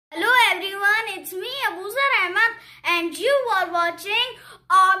it's me AbuZar Ahmed and you are watching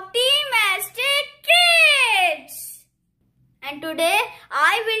Optimistic Kids. And today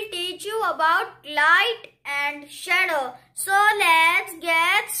I will teach you about light and shadow. So let's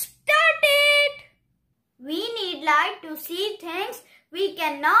get started. We need light to see things we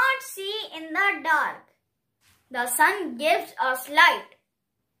cannot see in the dark. The sun gives us light.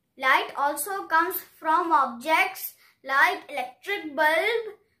 Light also comes from objects like electric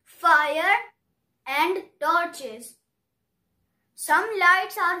bulb, fire and torches. Some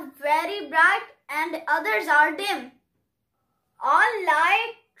lights are very bright and others are dim. All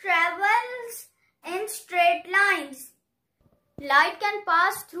light travels in straight lines. Light can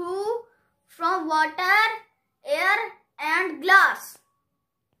pass through from water, air and glass.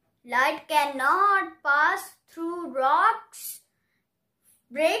 Light cannot pass through rocks,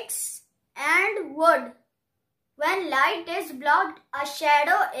 bricks and wood. When light is blocked, a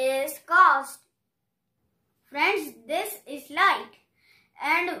shadow is cast. Friends, this is light.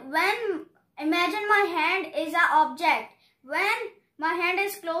 And imagine my hand is an object. When my hand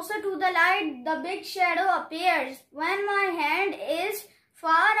is closer to the light, the big shadow appears. When my hand is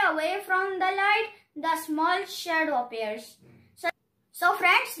far away from the light, the small shadow appears. So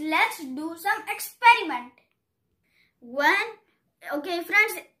friends, let's do some experiment. Okay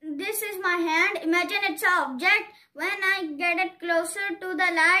friends, this is my hand. Imagine it's an object. When I get it closer to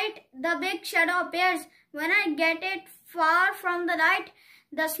the light, the big shadow appears. When I get it far from the light,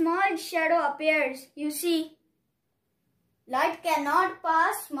 the small shadow appears. You see, light cannot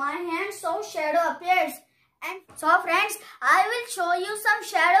pass my hand, so shadow appears. And so friends, I will show you some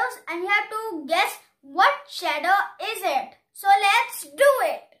shadows and you have to guess what shadow is it. So let's do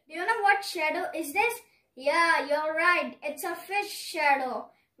it. Do you know what shadow is this? Yeah, you're right. It's a fish shadow.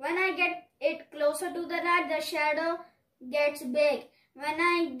 When I get it closer to the light, the shadow gets big. When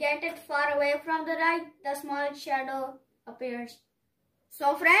I get it far away from the light, the small shadow appears.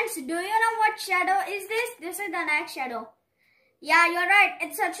 So friends, do you know what shadow is this? This is the next shadow. Yeah, you're right.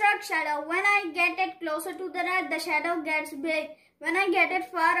 It's a truck shadow. When I get it closer to the light, the shadow gets big. When I get it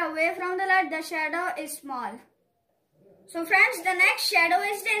far away from the light, the shadow is small. So friends, the next shadow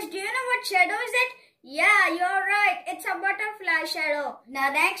is this. Do you know what shadow is it? Yeah, you're right. It's a butterfly shadow.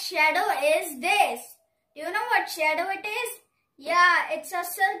 The next shadow is this. Do you know what shadow it is? Yeah, it's a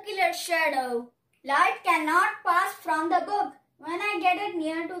circular shadow. Light cannot pass from the book. When I get it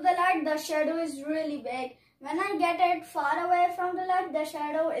near to the light, the shadow is really big. When I get it far away from the light, the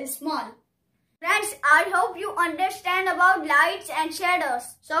shadow is small. Friends, I hope you understand about lights and shadows.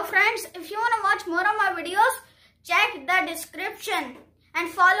 So friends, if you want to watch more of my videos, check the description and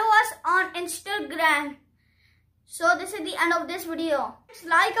follow us on Instagram. So this is the end of this video.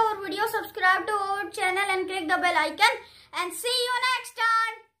 Like our video, subscribe to our channel and click the bell icon and see you next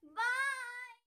time.